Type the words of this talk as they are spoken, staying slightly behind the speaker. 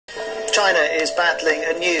China is battling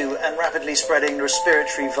a new and rapidly spreading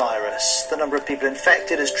respiratory virus. The number of people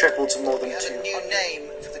infected has tripled to more than 200. A new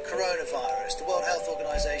name for the coronavirus. The World Health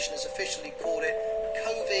Organization has officially called it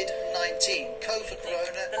Covid19. Co for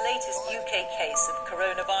corona. The latest UK case of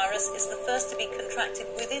coronavirus is the first to be contracted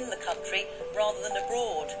within the country rather than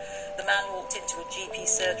abroad. The man walked into a GP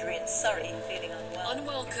surgery in Surrey feeling unwell.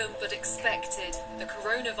 Unwelcome but expected, the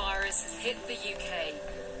coronavirus has hit the UK.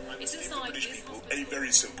 I must give the British people a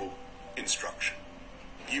very simple instruction.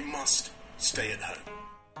 You must stay at home.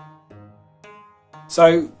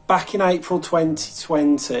 So back in April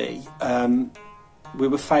 2020, we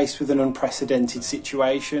were faced with an unprecedented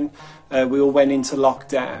situation. We all went into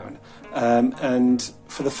lockdown, and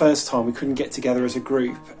for the first time we couldn't get together as a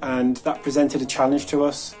group, and that presented a challenge to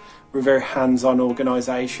us. We're a very hands-on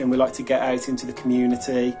organisation. We like to get out into the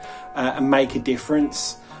community and make a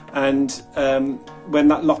difference. And when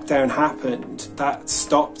that lockdown happened, that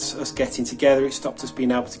stopped us getting together. It stopped us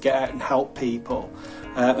being able to get out and help people.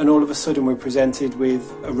 And all of a sudden we're presented with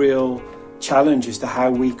a real challenge as to how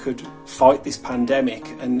we could fight this pandemic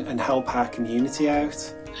and help our community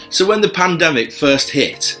out. So when the pandemic first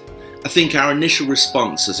hit, I think our initial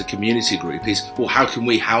response as a community group is, well, how can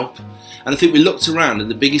we help? And I think we looked around,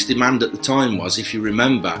 and the biggest demand at the time was, if you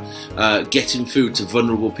remember, getting food to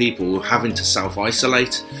vulnerable people who were having to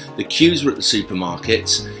self-isolate. The queues were at the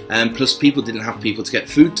supermarkets, and plus people didn't have people to get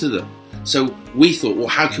food to them. So we thought, well,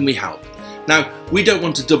 how can we help? Now, we don't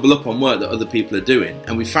want to double up on work that other people are doing,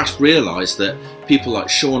 and we fast realised that people like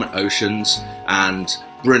Sean at Oceans and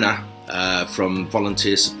Brynna from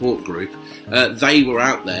Volunteer Support Group, they were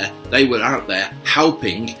out there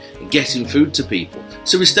helping and getting food to people.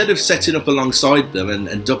 So instead of setting up alongside them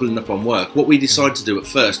and doubling up on work, what we decided to do at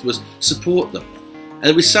first was support them.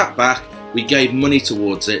 And we sat back, we gave money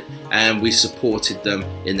towards it, and we supported them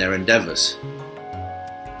in their endeavours.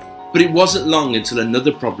 But it wasn't long until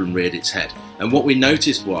another problem reared its head, and what we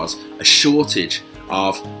noticed was a shortage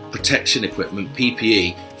of protection equipment,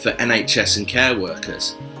 PPE, for NHS and care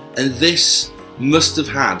workers. And this must have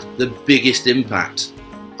had the biggest impact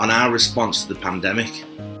on our response to the pandemic.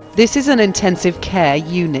 This is an intensive care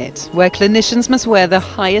unit where clinicians must wear the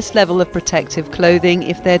highest level of protective clothing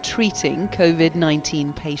if they're treating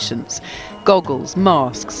COVID-19 patients. Goggles,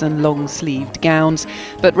 masks and long-sleeved gowns.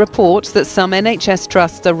 But reports that some NHS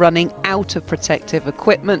trusts are running out of protective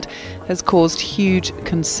equipment has caused huge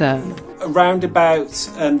concern. Around about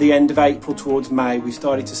the end of April towards May, we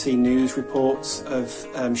started to see news reports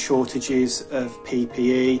of shortages of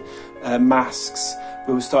PPE, masks.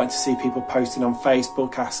 We were starting to see people posting on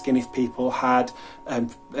Facebook asking if people had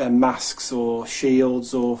masks or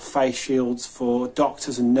shields or face shields for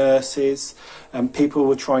doctors and nurses. People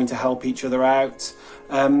were trying to help each other out.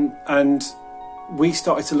 And we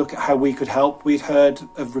started to look at how we could help. We'd heard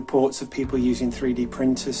of reports of people using 3D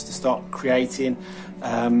printers to start creating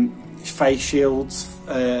face shields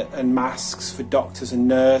and masks for doctors and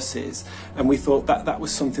nurses, and we thought that that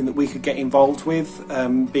was something that we could get involved with,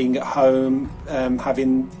 being at home,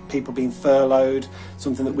 having people being furloughed,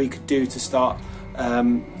 something that we could do to start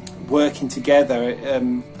working together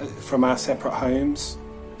from our separate homes.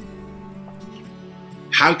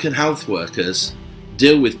 How can health workers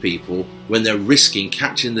deal with people when they're risking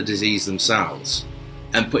catching the disease themselves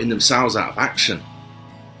and putting themselves out of action?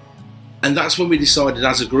 And that's when we decided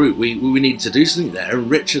as a group we needed to do something there, and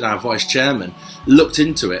Richard, our vice chairman, looked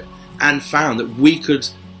into it and found that we could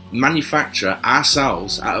manufacture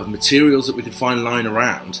ourselves out of materials that we could find lying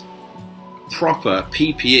around proper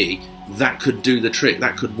PPE that could do the trick,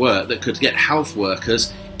 that could work, that could get health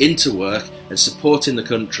workers into work and supporting the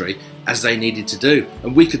country as they needed to do,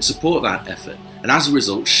 and we could support that effort. And as a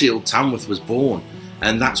result, Shield Tamworth was born,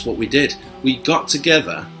 and that's what we did. We got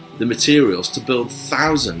together the materials to build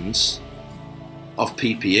thousands of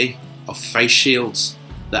PPE, of face shields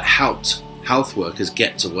that helped health workers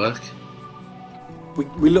get to work.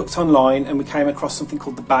 We looked online and we came across something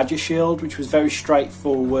called the Badger Shield, which was a very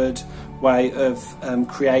straightforward way of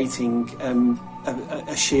creating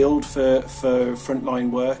a shield for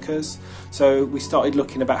frontline workers. So we started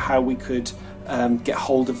looking about how we could get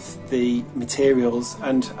hold of the materials,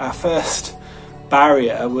 and our first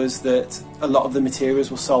barrier was that a lot of the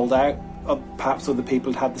materials were sold out. Perhaps other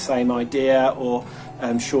people had the same idea, or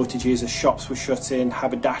shortages as shops were shutting,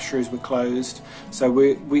 haberdasheries were closed. So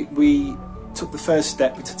we took the first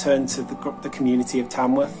step to turn to the community of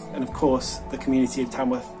Tamworth, and of course the community of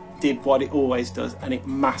Tamworth did what it always does, and it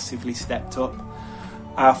massively stepped up.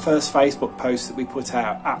 Our first Facebook post that we put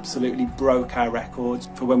out absolutely broke our records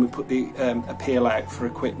for when we put the appeal out for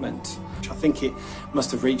equipment. I think it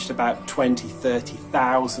must have reached about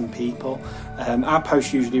 20,000–30,000 people. Our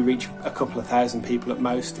posts usually reach a couple of thousand people at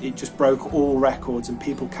most. It just broke all records, and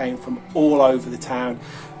people came from all over the town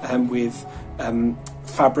with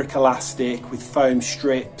fabric elastic, with foam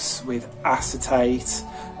strips, with acetate.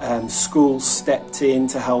 Schools stepped in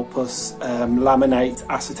to help us laminate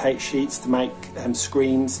acetate sheets to make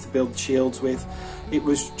screens to build shields with. It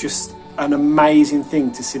was just an amazing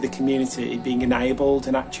thing to see the community being enabled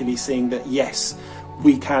and actually seeing that yes,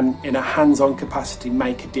 we can in a hands-on capacity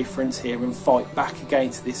make a difference here and fight back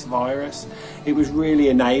against this virus. It was really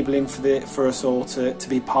enabling for us all to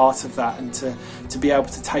be part of that and to be able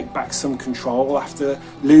to take back some control after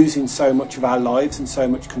losing so much of our lives and so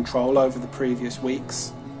much control over the previous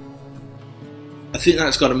weeks. I think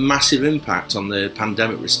that's got a massive impact on the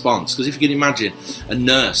pandemic response, because if you can imagine a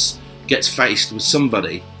nurse gets faced with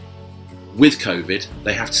somebody with COVID,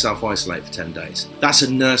 they have to self-isolate for 10 days. That's a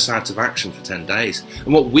nurse out of action for 10 days.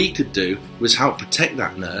 And what we could do was help protect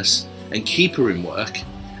that nurse and keep her in work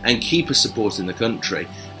and keep her supporting the country.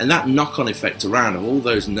 And that knock-on effect around of all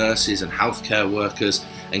those nurses and healthcare workers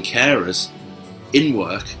and carers in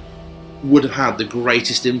work would have had the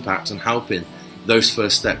greatest impact on helping those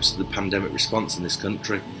first steps to the pandemic response in this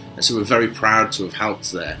country. And so we're very proud to have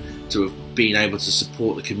helped there, to have been able to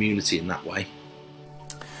support the community in that way.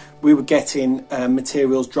 We were getting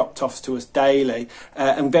materials dropped off to us daily,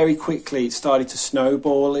 and very quickly it started to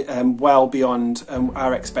snowball well beyond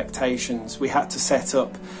our expectations. We had to set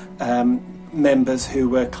up members who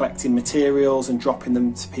were collecting materials and dropping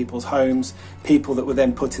them to people's homes, people that were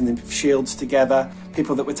then putting the shields together,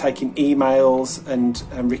 people that were taking emails and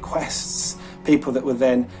requests, people that were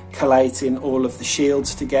then collating all of the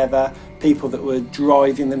shields together, people that were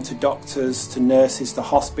driving them to doctors, to nurses, to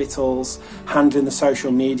hospitals, handling the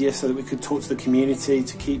social media so that we could talk to the community,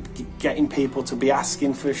 to keep getting people to be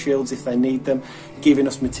asking for shields if they need them, giving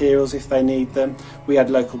us materials if they need them. We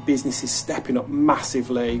had local businesses stepping up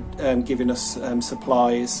massively, giving us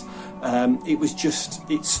supplies.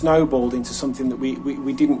 It snowballed into something that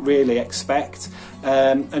we didn't really expect,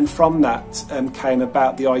 and from that came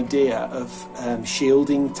about the idea of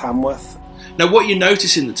shielding Tamworth. Now what you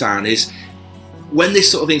notice in the town is when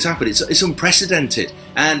this sort of thing's happened, it's unprecedented,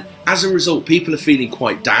 and as a result people are feeling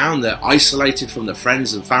quite down. They're isolated from their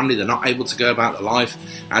friends and family, they're not able to go about their life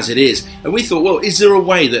as it is. And we thought, well, is there a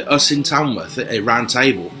way that us in Tamworth at a round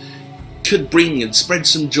table could bring and spread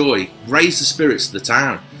some joy, raise the spirits of the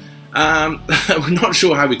town? We're not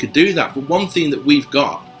sure how we could do that, but one thing that we've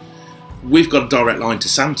got a direct line to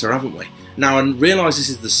Santa, haven't we? Now I realise this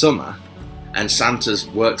is the summer and Santa's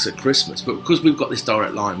works at Christmas, but because we've got this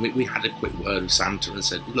direct line, we had a quick word with Santa and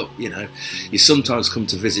said, look, you know, you sometimes come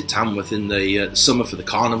to visit Tamworth in the summer for the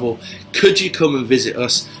carnival. Could you come and visit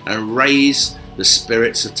us and raise the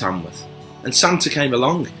spirits of Tamworth? And Santa came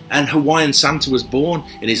along, and Hawaiian Santa was born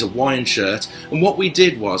in his Hawaiian shirt. And what we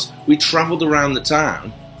did was we travelled around the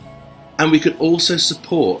town, and we could also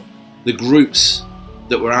support the groups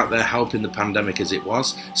that were out there helping the pandemic as it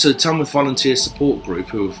was. So the Tamworth Volunteer Support Group,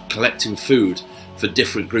 who were collecting food for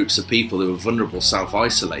different groups of people who were vulnerable,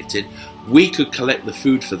 self-isolated, we could collect the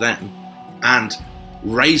food for them and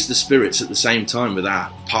raise the spirits at the same time with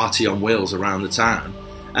our party on wheels around the town.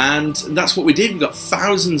 And that's what we did. We got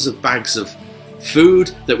thousands of bags of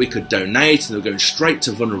food that we could donate, and they were going straight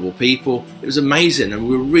to vulnerable people. It was amazing, and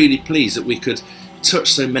we were really pleased that we could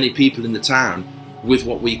touch so many people in the town with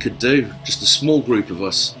what we could do. Just a small group of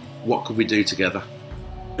us, what could we do together?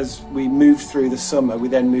 As we moved through the summer, we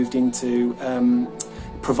then moved into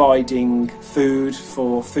providing food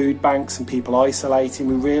for food banks and people isolating.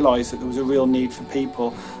 We realised that there was a real need for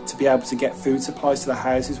people to be able to get food supplies to their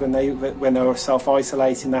houses when they were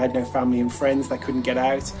self-isolating. They had no family and friends, they couldn't get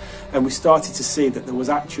out, and we started to see that there was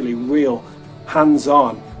actually real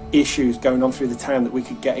hands-on issues going on through the town that we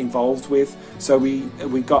could get involved with. So we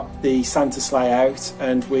got the Santa sleigh out,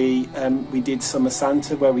 and we did Summer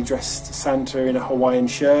Santa, where we dressed Santa in a Hawaiian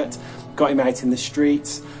shirt, got him out in the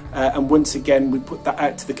streets, and once again we put that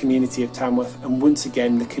out to the community of Tamworth, and once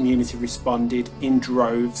again the community responded in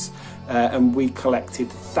droves, and we collected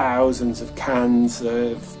thousands of cans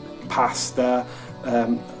of pasta,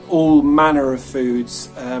 all manner of foods,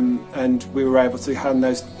 and we were able to hand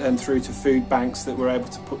those through to food banks that were able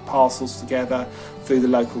to put parcels together through the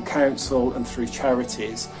local council and through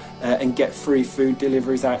charities, and get free food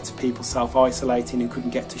deliveries out to people self-isolating who couldn't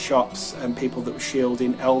get to shops, and people that were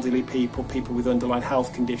shielding elderly people with underlying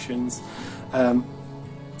health conditions. And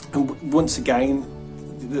once again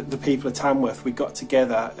the people of Tamworth, we got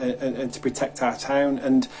together and to protect our town,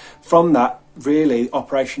 and from that really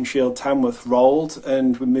Operation Shield Tamworth rolled,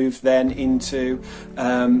 and we moved then into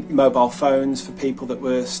mobile phones for people that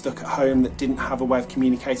were stuck at home that didn't have a way of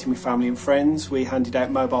communicating with family and friends. We handed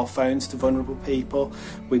out mobile phones to vulnerable people.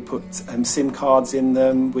 We put SIM cards in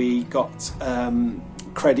them. We got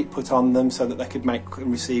credit put on them so that they could make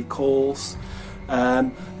and receive calls.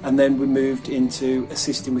 And then we moved into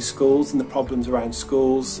assisting with schools and the problems around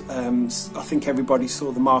schools. I think everybody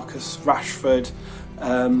saw the Marcus Rashford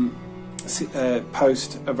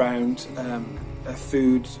post around a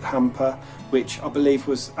food hamper, which I believe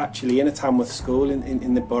was actually in a Tamworth school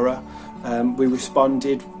in the borough. We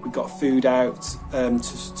responded, we got food out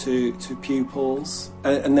to pupils,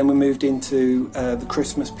 and then we moved into the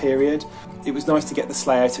Christmas period. It was nice to get the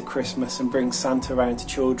sleigh out at Christmas and bring Santa around to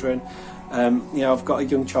children. You know, I've got a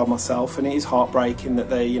young child myself, and it is heartbreaking that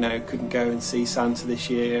they, you know, couldn't go and see Santa this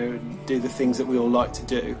year and do the things that we all like to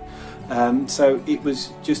do. So it was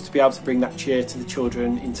just to be able to bring that cheer to the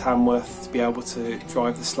children in Tamworth, to be able to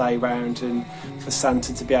drive the sleigh round, and for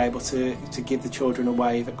Santa to be able to give the children a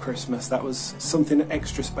wave at Christmas. That was something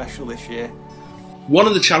extra special this year. One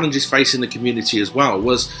of the challenges facing the community as well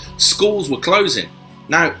was schools were closing.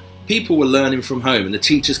 Now, people were learning from home and the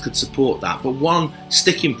teachers could support that, but one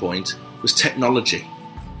sticking point was technology.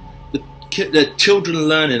 The children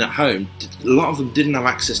learning at home, a lot of them didn't have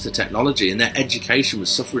access to technology, and their education was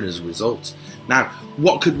suffering as a result. Now,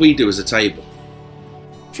 what could we do as a table?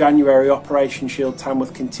 January Operation Shield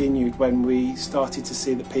Tamworth continued when we started to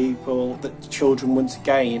see that children once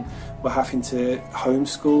again were having to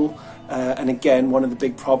homeschool. And again, one of the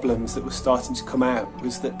big problems that was starting to come out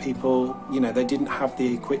was that people, you know, they didn't have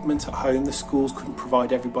the equipment at home. The schools couldn't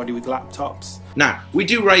provide everybody with laptops. Now, we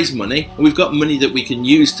do raise money, and we've got money that we can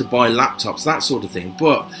use to buy laptops, that sort of thing,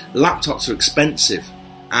 but laptops are expensive,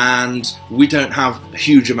 and we don't have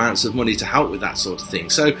huge amounts of money to help with that sort of thing.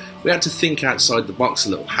 So we had to think outside the box a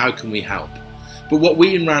little. How can we help? But what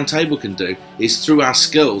we in Round Table can do is, through our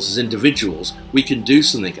skills as individuals, we can do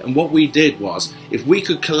something. And what we did was, if we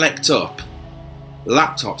could collect up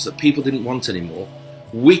laptops that people didn't want anymore,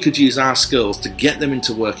 we could use our skills to get them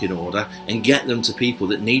into working order and get them to people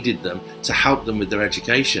that needed them to help them with their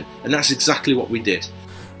education. And that's exactly what we did.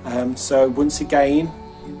 So once again,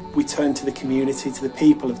 we turned to the community, to the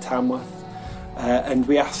people of Tamworth, and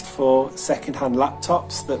we asked for second-hand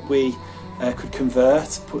laptops that we could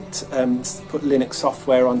convert, put Linux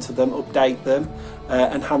software onto them, update them,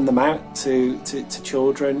 and hand them out to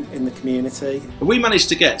children in the community. We managed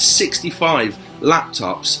to get 65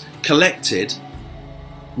 laptops collected,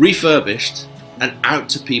 refurbished, and out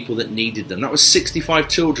to people that needed them. That was 65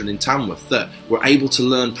 children in Tamworth that were able to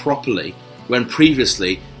learn properly when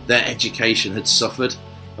previously their education had suffered.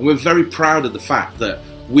 And we're very proud of the fact that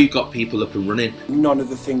we've got people up and running. None of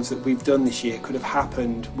the things that we've done this year could have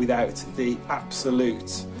happened without the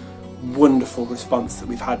absolute wonderful response that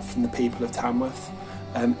we've had from the people of Tamworth.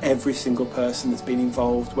 Every single person that's been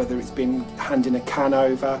involved, whether it's been handing a can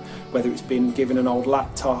over, whether it's been given an old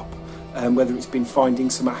laptop, whether it's been finding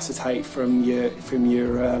some acetate from your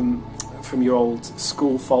old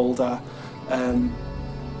school folder,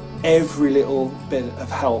 every little bit of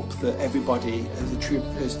help that everybody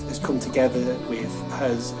has come together with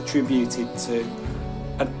has attributed to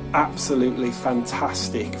an absolutely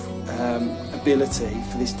fantastic ability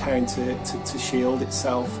for this town to shield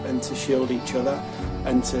itself and to shield each other,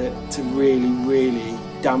 and to really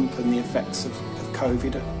dampen the effects of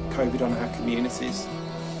COVID on our communities.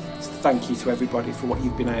 So thank you to everybody for what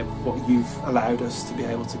you've allowed us to be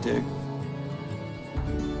able to do.